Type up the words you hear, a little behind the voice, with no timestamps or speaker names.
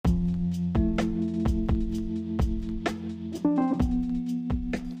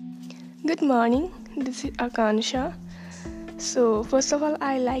Good morning, this is Akansha. So, first of all,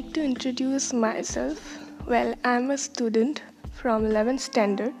 I like to introduce myself. Well, I'm a student from 11th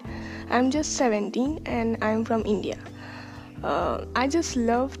standard. I'm just 17 and I'm from India. I just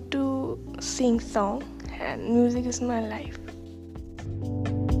love to sing song and music is my life.